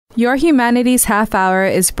Your Humanities Half-hour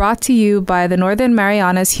is brought to you by the Northern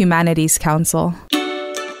Marianas Humanities Council.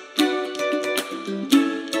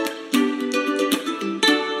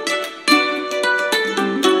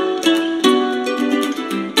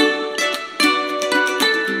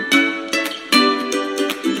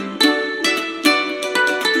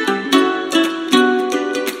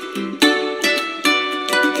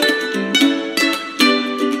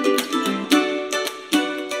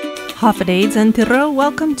 Hafidades and Tiro,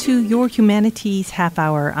 welcome to Your Humanities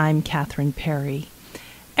Half-hour. I'm Catherine Perry.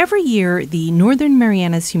 Every year, the Northern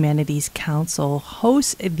Marianas Humanities Council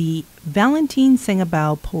hosts the Valentine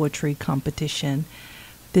Sengebau Poetry Competition.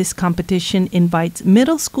 This competition invites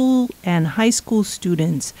middle school and high school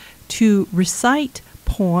students to recite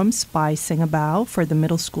poems by Sengebau for the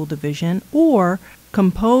middle school division or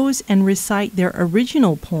compose and recite their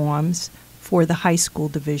original poems for the high school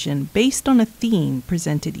division based on a theme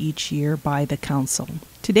presented each year by the council.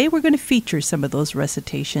 Today we're going to feature some of those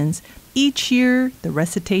recitations. Each year the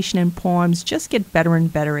recitation and poems just get better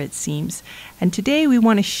and better, it seems, and today we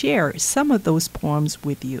want to share some of those poems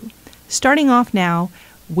with you. Starting off now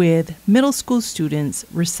with middle school students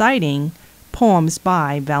reciting poems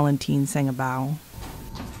by Valentine Sengebau.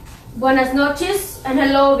 Buenas noches and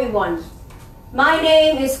hello everyone. My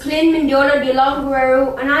name is Klin Deleon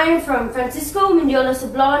Guerrero, and I am from Francisco Mendiola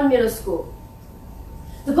Sablan Middle School.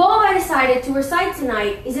 The poem I decided to recite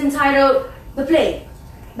tonight is entitled The Plague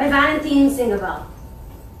by Valentine Sengebau.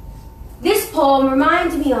 This poem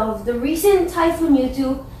reminds me of the recent Typhoon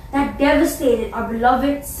Yutu that devastated our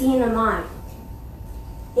beloved Nehemiah.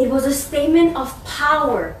 It was a statement of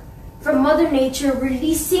power from Mother Nature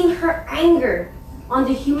releasing her anger on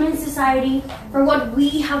the human society for what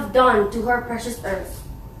we have done to her precious earth.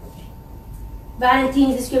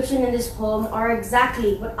 Valentine's description in this poem are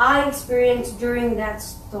exactly what I experienced during that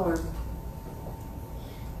storm.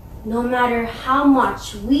 No matter how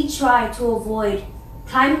much we try to avoid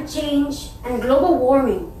climate change and global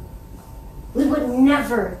warming, we would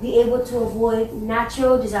never be able to avoid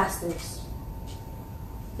natural disasters.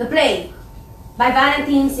 The Plague by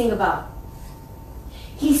Valentine Sengebau.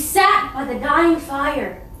 He sat by the dying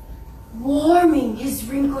fire, warming his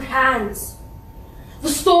wrinkled hands. The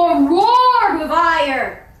storm roared with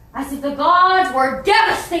ire, as if the gods were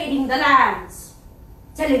devastating the lands,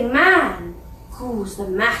 telling man who's the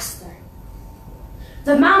master.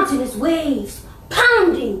 The mountainous waves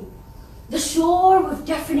pounding the shore with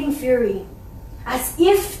deafening fury, as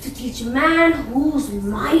if to teach man who's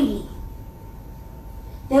mighty.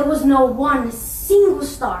 There was no one single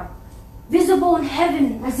star visible in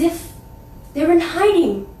heaven, as if they're in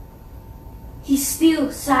hiding. He still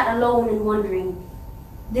sat alone and wondering,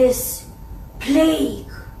 this plague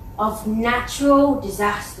of natural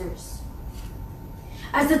disasters.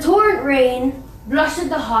 As the torrent rain blushed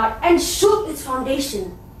the heart and shook its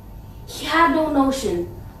foundation, he had no notion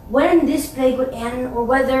when this plague would end or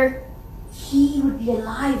whether he would be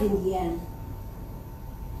alive in the end.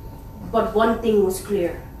 But one thing was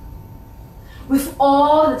clear. With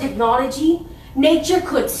all the technology, nature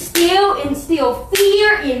could still instill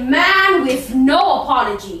fear in man with no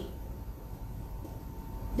apology.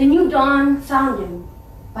 The new dawn found him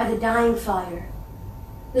by the dying fire.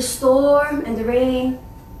 The storm and the rain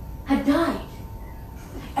had died,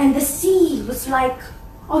 and the sea was like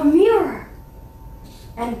a mirror,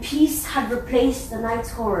 and peace had replaced the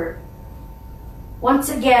night's horror. Once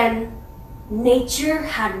again, nature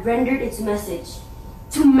had rendered its message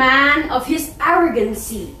to man of his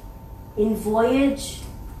arrogancy in voyage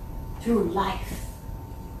through life.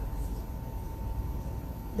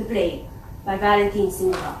 The Plague by Valentine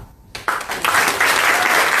Sengebau.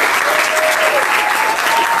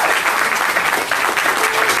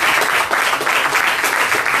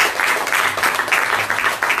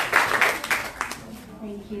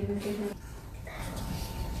 Thank you.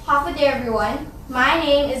 Half a day, everyone. My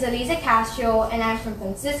name is Elisa Castro, and I'm from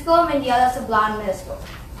Francisco Mendiola Sablan Middle School.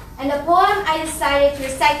 And the poem I decided to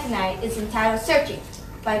recite tonight is entitled Searching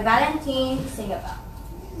by Valentine Sengebau.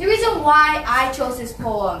 The reason why I chose this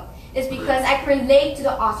poem is because I can relate to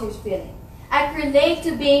the author's feeling. I can relate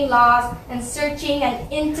to being lost and searching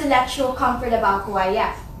an intellectual comfort about who I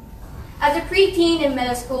am. As a preteen in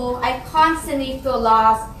middle school, I constantly feel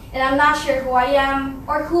lost and I'm not sure who I am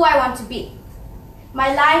or who I want to be.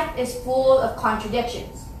 My life is full of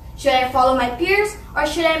contradictions. Should I follow my peers or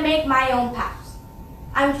should I make my own paths?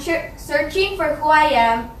 I'm searching for who I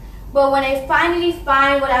am, but when I finally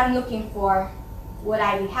find what I'm looking for, would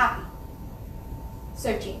I be happy?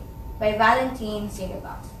 Searching by Valentine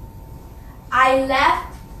Sengebau. I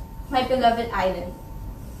left my beloved island,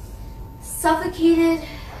 suffocated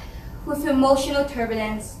with emotional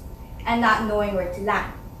turbulence and not knowing where to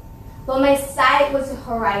land. But my sight was the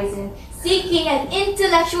horizon, seeking an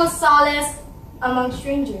intellectual solace among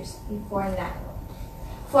strangers in foreign land.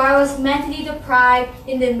 For I was mentally deprived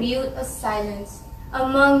in the mute of silence.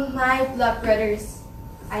 Among my blood brothers,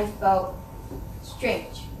 I felt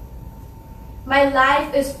strange. My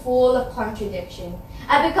life is full of contradiction.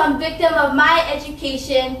 I become victim of my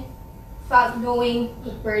education without knowing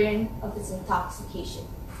the burden of its intoxication.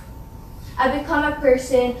 I become a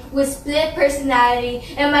person with split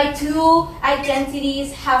personality, and my two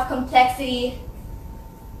identities have complexity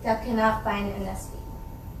that cannot find an escape.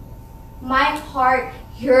 My heart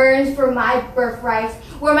yearns for my birthright,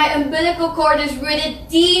 where my umbilical cord is rooted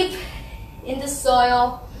deep in the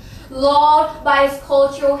soil, lulled by its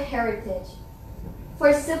cultural heritage.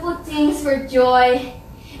 For simple things were joy,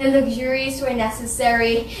 and luxuries were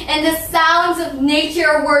necessary, and the sounds of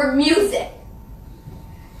nature were music.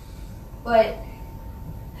 But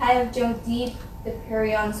I have drunk deep the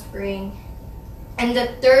Parian spring, and the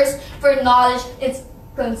thirst for knowledge is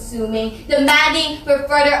consuming, demanding for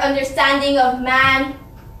further understanding of man,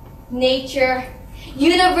 nature,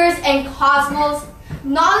 universe, and cosmos.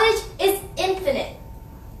 Knowledge is infinite,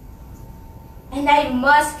 and I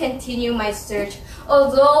must continue my search,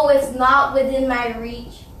 although it's not within my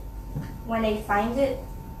reach. When I find it,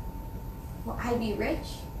 will I be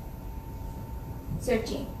rich?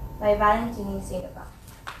 Searching by Valentine Sengebau.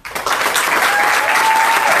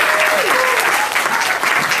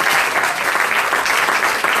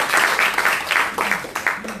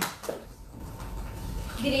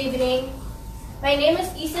 Good evening. My name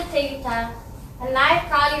is Isa Tayuta, and I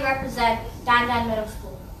proudly represent Valentine Middle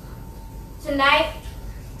School. Tonight,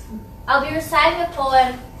 I'll be reciting a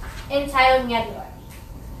poem entitled Guerrero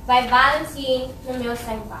by Valentine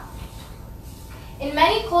Sengebau. In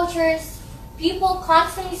many cultures, people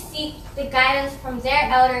constantly seek the guidance from their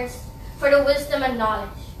elders for the wisdom and knowledge.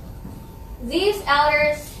 These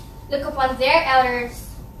elders look upon their elders,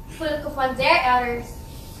 who look upon their elders,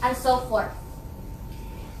 and so forth.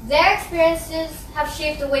 Their experiences have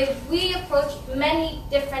shaped the way we approach many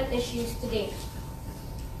different issues today.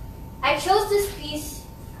 I chose this piece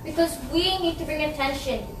because we need to bring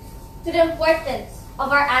attention to the importance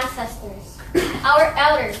of our ancestors, our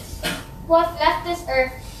elders, who have left this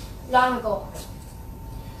earth long ago.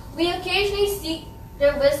 We occasionally seek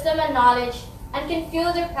their wisdom and knowledge and can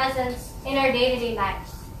feel their presence in our day-to-day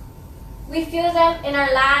lives. We feel them in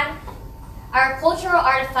our land, our cultural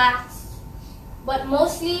artifacts, but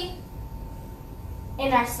mostly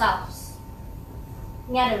in ourselves.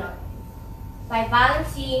 Guerrero by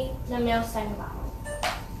Valentine Sengebau.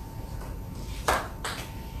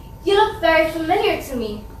 You look very familiar to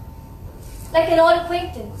me, like an old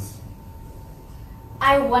acquaintance.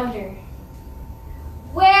 I wonder,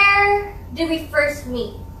 where did we first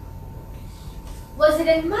meet? Was it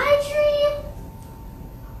in my dream,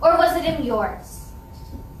 or was it in yours?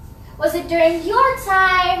 Was it during your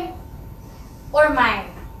time, or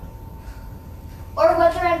mine? Or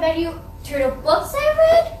whether I met you through the books I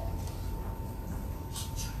read?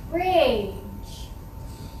 Strange.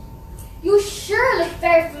 You sure look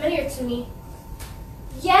very familiar to me.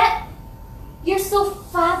 Yet, you're so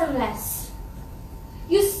fathomless.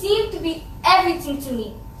 You seem to be everything to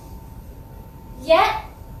me. Yet,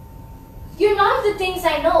 you're none of the things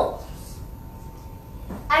I know.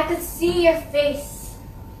 I could see your face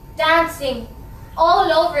dancing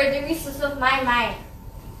all over the recesses of my mind.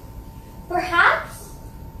 Perhaps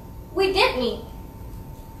we did meet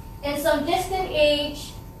in some distant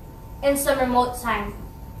age, in some remote time.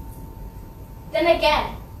 Then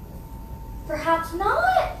again, perhaps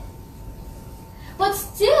not. But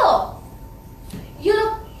still, you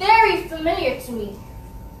look very familiar to me.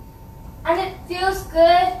 And it feels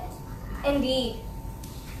good, indeed,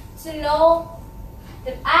 to know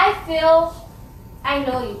that I feel I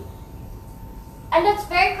know you. And that's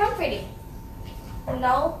very comforting.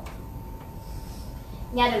 No?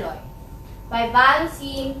 Guerrero by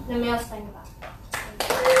Valentine Sengebau.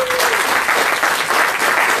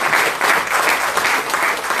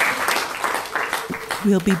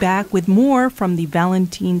 We'll be back with more from the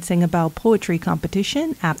Valentine Sengebau Poetry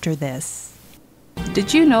Competition after this.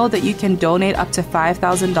 Did you know that you can donate up to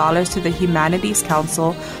 $5,000 to the Humanities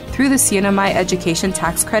Council through the CNMI Education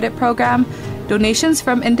Tax Credit Program? Donations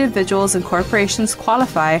from individuals and corporations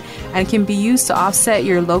qualify and can be used to offset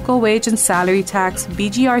your local wage and salary tax,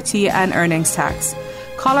 BGRT, and earnings tax.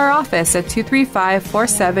 Call our office at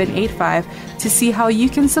 235-4785 to see how you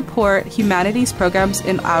can support humanities programs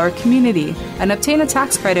in our community and obtain a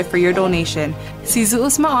tax credit for your donation.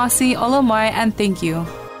 Sizuus Maasi Olomai, and thank you.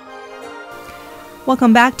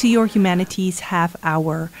 Welcome back to your Humanities Half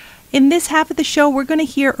Hour. In this half of the show, we're going to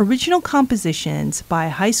hear original compositions by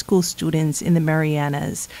high school students in the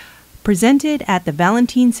Marianas, presented at the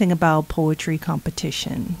Valentine Sengebau Poetry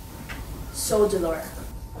Competition. So, Delora.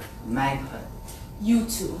 Manhunt. You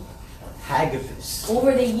two. Hagabus.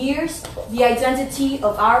 Over the years, the identity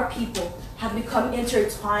of our people have become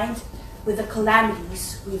intertwined with the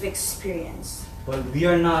calamities we've experienced. But we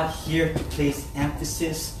are not here to place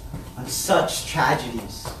emphasis on such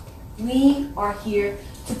tragedies. We are here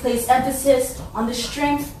to place emphasis on the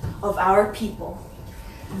strength of our people.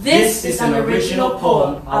 This is an original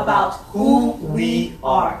poem about who we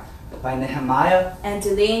are by Nehemiah and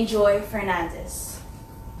Elaine Joy Fernandez.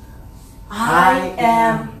 I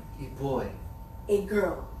am a boy, a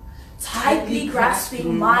girl, tightly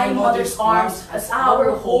grasping my mother's arms as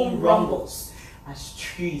our home rumbles, as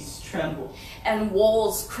trees tremble, and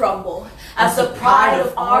walls crumble, as the pride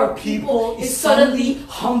of our people is suddenly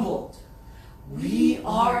humbled. We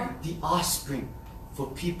are the offspring for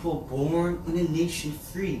people born in a nation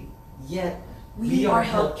free, yet we are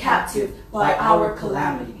held captive by our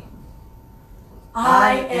calamity.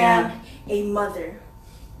 I am a mother,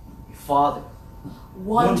 a father,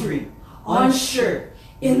 wondering, unsure,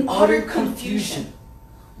 in utter confusion.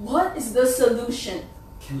 What is the solution?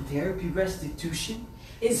 Can there be restitution?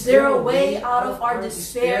 Is there a way out of our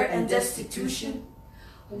despair and destitution?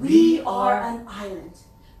 We are an island,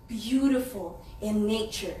 beautiful in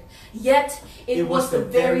nature, yet it was the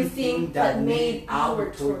very thing that made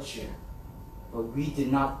our torture. But we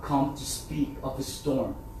did not come to speak of a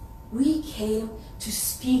storm. We came to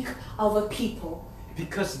speak of a people,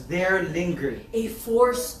 because there lingered a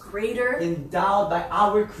force greater, endowed by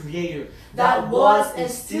our Creator, that was and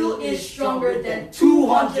still is stronger than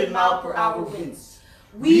 200-mile-per-hour winds.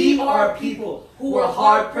 We are a people who were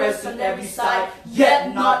hard-pressed on every side,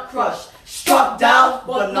 yet not crushed, struck down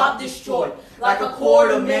but not destroyed, like a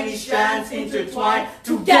cord of many strands intertwined.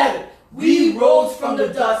 Together we rose from the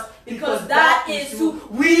dust, because that is who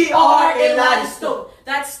we are, a lattice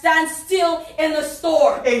that stands still in the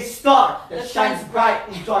storm, a star that shines bright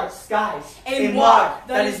in dark skies, a mark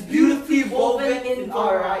that is beautifully woven in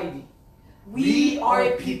variety. We are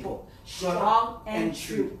a people strong and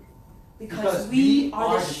true, because we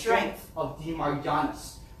are the strength of the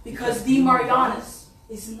Marianas. Because the Marianas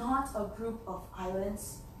is not a group of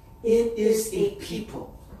islands, it is a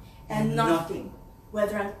people, and nothing,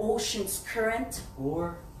 whether an ocean's current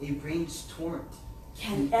or a rain's torrent,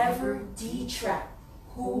 can ever detract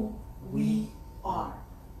who we are.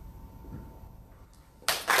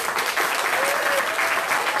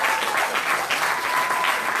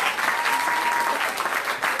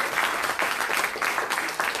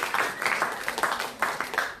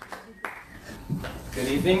 Good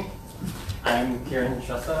evening. I'm Kieran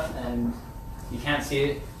Shrestha, and you can't see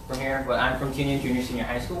it from here, but I'm from Deleon Junior Senior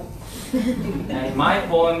High School. And my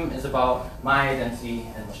poem is about my identity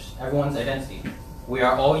and just everyone's identity. We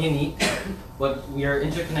are all unique, but we are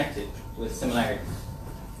interconnected with similarities.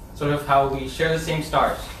 Sort of how we share the same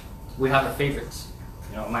stars. We have our favorites.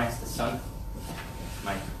 You know, mine's the sun.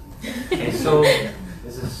 Mine. Okay, so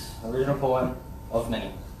this is an original poem of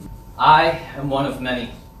many. I am one of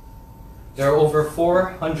many. There are over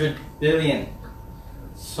 400 billion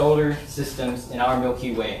solar systems in our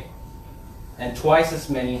Milky Way, and twice as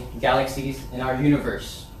many galaxies in our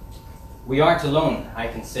universe. We aren't alone, I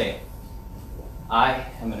can say. I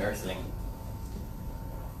am an earthling.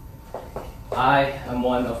 I am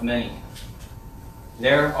one of many.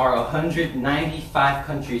 There are 195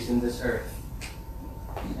 countries in this earth,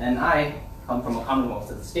 and I come from a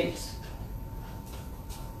commonwealth of the States.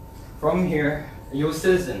 From here, a U.S.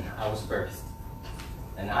 citizen, I was birthed,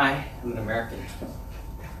 and I am an American.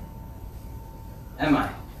 Am I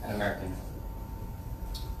an American?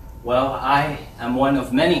 Well, I am one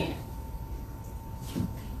of many.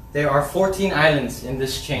 There are 14 islands in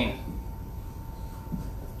this chain.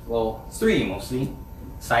 Well, 3 mostly.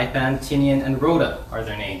 Saipan, Tinian, and Rhoda are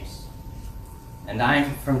their names. And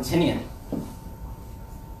I'm from Tinian.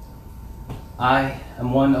 I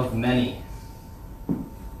am one of many.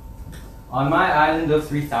 On my island of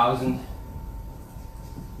 3,000,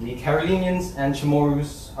 the Carolinians and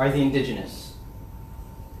Chamorros are the indigenous.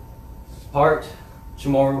 Part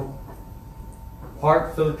Chamorro,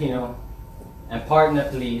 part Filipino, and part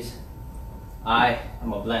Nepalese. I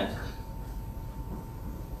am a blend.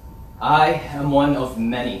 I am one of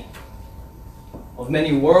many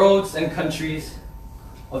worlds and countries,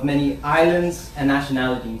 of many islands and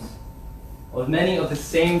nationalities, of many of the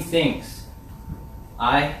same things.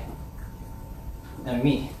 I am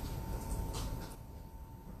me.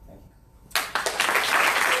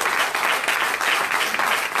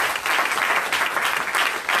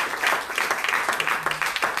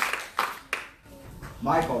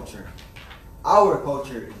 my culture, our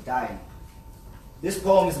culture is dying. This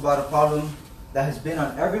poem is about a problem that has been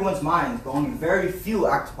on everyone's minds, but only very few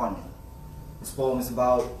act upon it. This poem is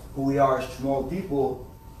about who we are as Chamorro people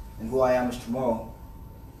and who I am as Chamorro.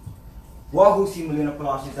 Who are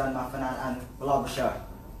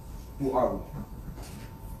we?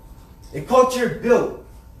 A culture built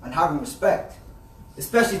on having respect,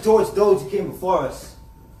 especially towards those who came before us.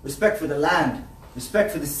 Respect for the land,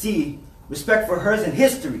 respect for the sea, respect for hers and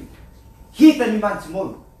history. Hita ni man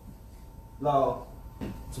Chamorro. Lao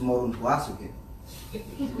Chamorro Nhuasuke.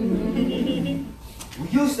 We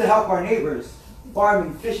used to help our neighbors,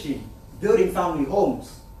 farming, fishing, building family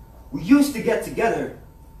homes. We used to get together,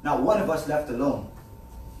 not one of us left alone.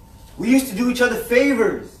 We used to do each other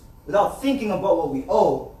favors without thinking about what we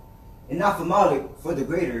owe. And not for Malik, for the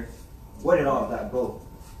greater, where did all of that go?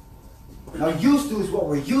 Now used to is what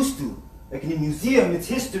we're used to. Like in a museum, it's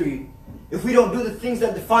history. If we don't do the things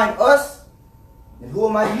that define us, then who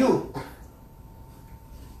am I to you?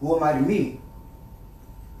 Who am I to me?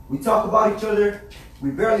 We talk about each other, we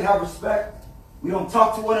barely have respect, we don't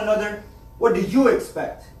talk to one another. What do you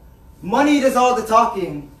expect? Money does all the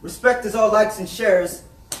talking, respect is all likes and shares.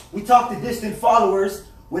 We talk to distant followers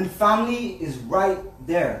when family is right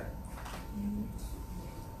there.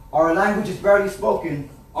 Our language is barely spoken,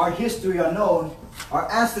 our history unknown,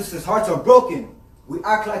 our ancestors' hearts are broken. We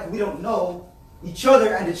act like we don't know each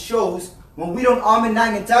other, and it shows when we don't amen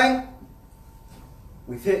nang and tang,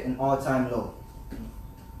 we've hit an all-time low.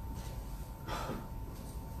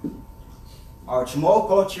 Our Chamorro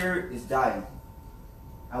culture is dying,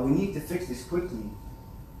 and we need to fix this quickly.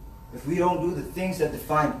 If we don't do the things that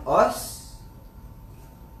define us,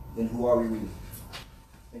 then who are we really?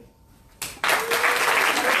 Thank you.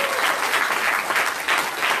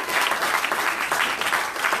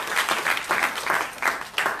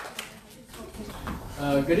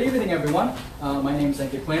 Good evening, everyone. My name is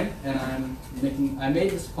Klin, and I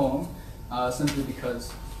made this poem simply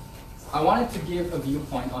because I wanted to give a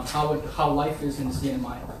viewpoint on how life is in the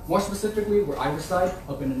CNMI. More specifically, where I reside,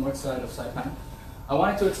 up in the north side of Saipan. I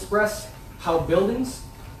wanted to express how buildings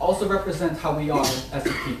also represent how we are as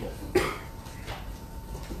a people.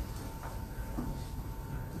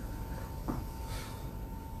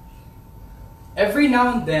 Every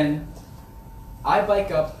now and then, I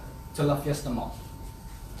bike up to La Fiesta Mall.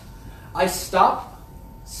 I stop,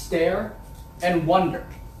 stare, and wonder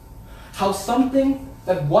how something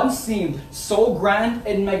that once seemed so grand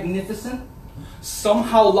and magnificent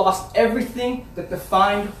somehow lost everything that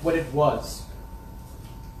defined what it was.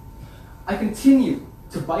 I continue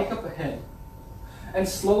to bike up ahead and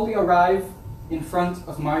slowly arrive in front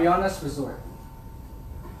of Marianas Resort,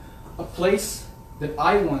 a place that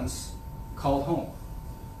I once called home.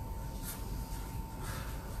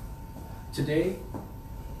 Today,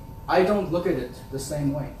 I don't look at it the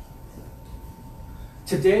same way.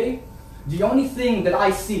 Today, the only thing that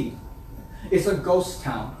I see is a ghost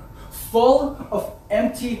town full of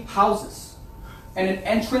empty houses and an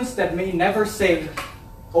entrance that may never say,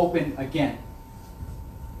 open again.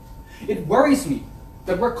 It worries me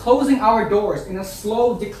that we're closing our doors in a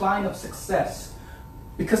slow decline of success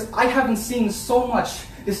because I haven't seen so much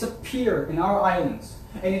disappear in our islands,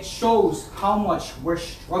 and it shows how much we're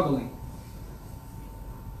struggling.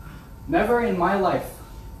 Never in my life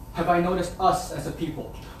have I noticed us as a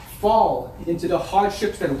people fall into the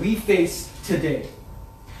hardships that we face today.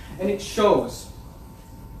 And it shows.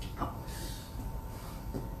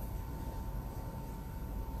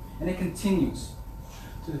 And it continues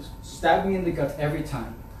to stab me in the gut every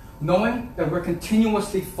time, knowing that we're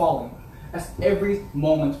continuously falling as every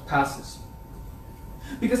moment passes.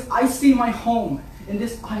 Because I see my home in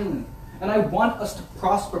this island, and I want us to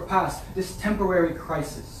prosper past this temporary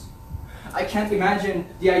crisis. I can't imagine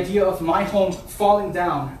the idea of my home falling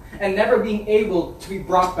down and never being able to be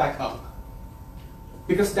brought back up.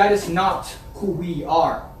 Because that is not who we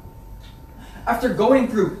are. After going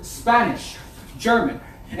through Spanish, German,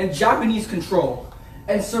 and Japanese control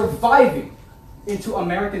and surviving into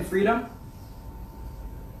American freedom,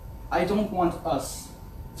 I don't want us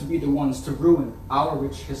to be the ones to ruin our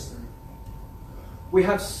rich history. We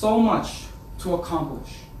have so much to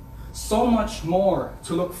accomplish, so much more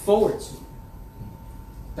to look forward to.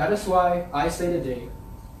 That is why I say today,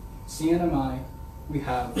 CNMI, we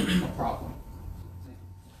have a problem.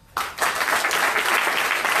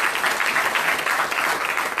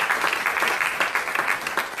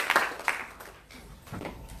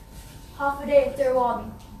 Half a day of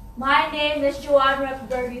Terwami. My name is Joanne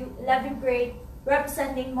Repbergu, 11th grade,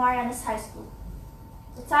 representing Marianas High School.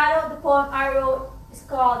 The title of the poem I wrote is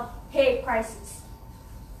called Hey Crisis.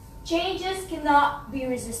 Changes cannot be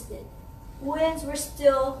resisted. Winds were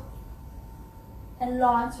still and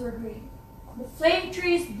lawns were green. The flame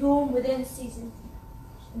trees bloom within the season,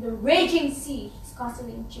 and the raging sea is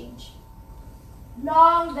constantly in change.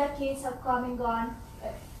 Long decades have come and gone,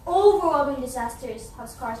 and overwhelming disasters have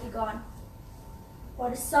scarcely gone.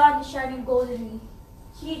 While the sun is shining goldenly,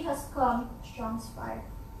 heat has come strong as fire.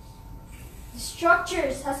 The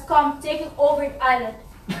structures has come taking over the island.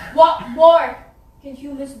 What more can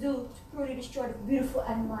humans do to cruelly destroy the beautiful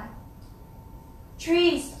animal?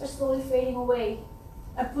 Trees are slowly fading away,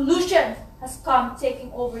 and pollution has come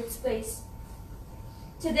taking over its place.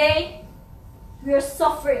 Today, we are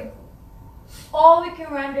suffering. All we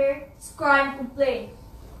can render is cry and complain.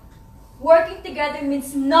 Working together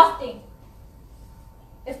means nothing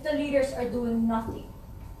if the leaders are doing nothing.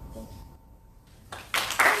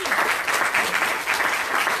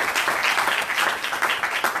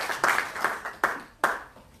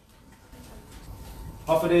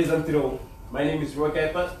 Hafades Antiro. My name is Roy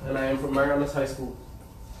Kaipat and I am from Marianas High School.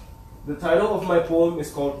 The title of my poem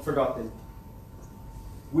is called Forgotten.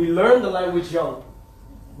 We learn the language young,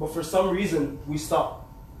 but for some reason we stop.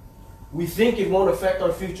 We think it won't affect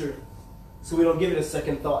our future, so we don't give it a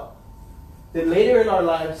second thought. Then later in our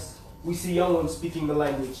lives, we see young ones speaking the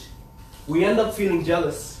language. We end up feeling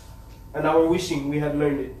jealous, and now we're wishing we had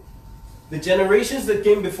learned it. The generations that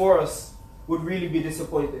came before us would really be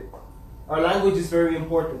disappointed. Our language is very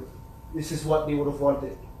important. This is what they would have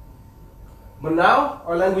wanted. But now,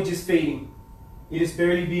 our language is fading. It is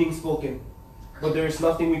barely being spoken. But there is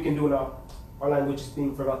nothing we can do now. Our language is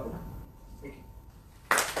being forgotten. Thank you.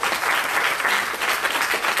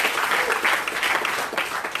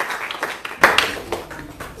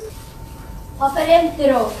 Hoferem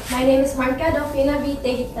Tiro. My name is Marca Delfina V.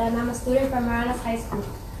 Tegita and I'm a student from Marianas High School.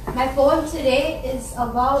 My poem today is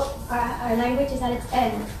about our language is at its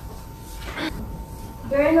end.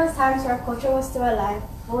 During those times where our culture was still alive,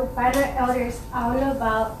 we would find our elders out and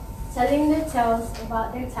about, telling their tales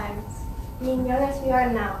about their times, being young as we are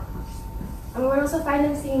now. And we would also find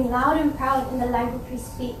them singing loud and proud in the language we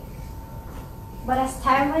speak. But as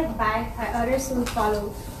time went by, our elders soon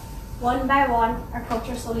followed. One by one, our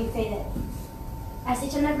culture slowly faded. As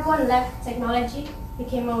each and everyone left, technology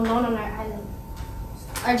became well known on our island.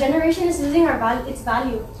 Our generation is losing its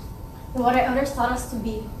value and what our elders taught us to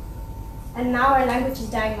be. And now our language is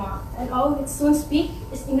dying off, and all we will soon speak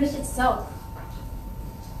is English itself.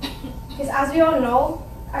 Because as we all know,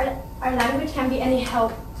 our language can be any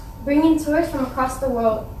help, bringing tourists from across the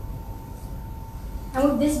world. And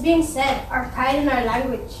with this being said, our pride in our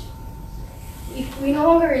language, we no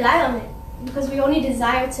longer rely on it, because we only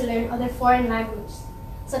desire to learn other foreign languages,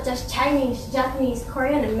 such as Chinese, Japanese,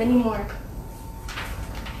 Korean, and many more.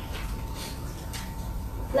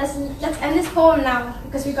 Let's end this poem now,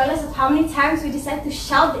 because regardless of how many times we decide to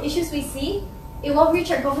shout the issues we see, it won't reach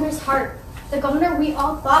our governor's heart. The governor we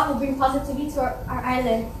all thought would bring positivity to our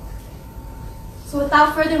island. So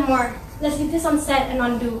without furthermore, let's leave this unsaid and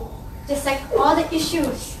undue. Just like all the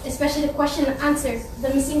issues, especially the question and answers, the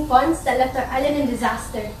missing funds that left our island in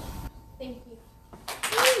disaster. Thank you.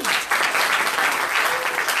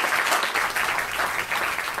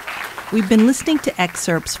 We've been listening to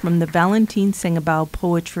excerpts from the Valentine Sengebau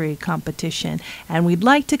Poetry Competition, and we'd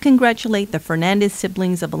like to congratulate the Fernandez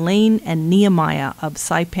siblings of Elaine and Nehemiah of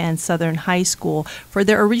Saipan Southern High School for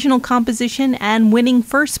their original composition and winning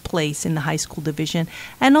first place in the high school division,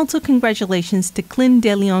 and also congratulations to Klin,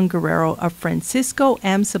 Deleon, Guerrero of Francisco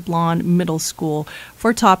M. Sablan Middle School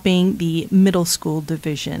for topping the middle school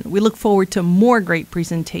division. We look forward to more great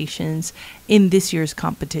presentations in this year's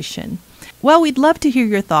competition. Well, we'd love to hear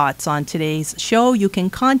your thoughts on today's show. You can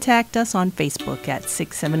contact us on Facebook at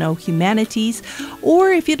 670 Humanities, or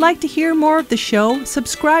if you'd like to hear more of the show,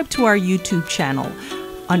 subscribe to our YouTube channel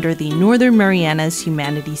under the Northern Marianas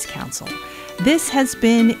Humanities Council. This has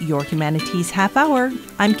been your Humanities Half Hour.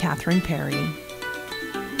 I'm Catherine Perry.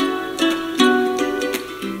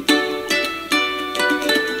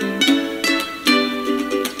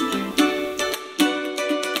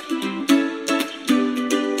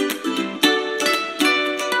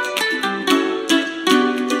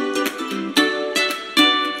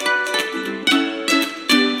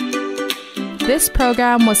 This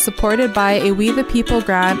program was supported by a We the People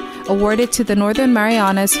grant awarded to the Northern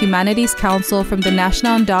Marianas Humanities Council from the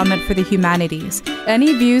National Endowment for the Humanities.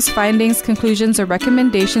 Any views, findings, conclusions, or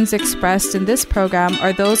recommendations expressed in this program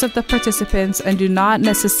are those of the participants and do not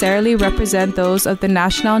necessarily represent those of the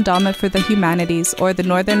National Endowment for the Humanities or the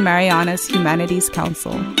Northern Marianas Humanities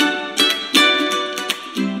Council.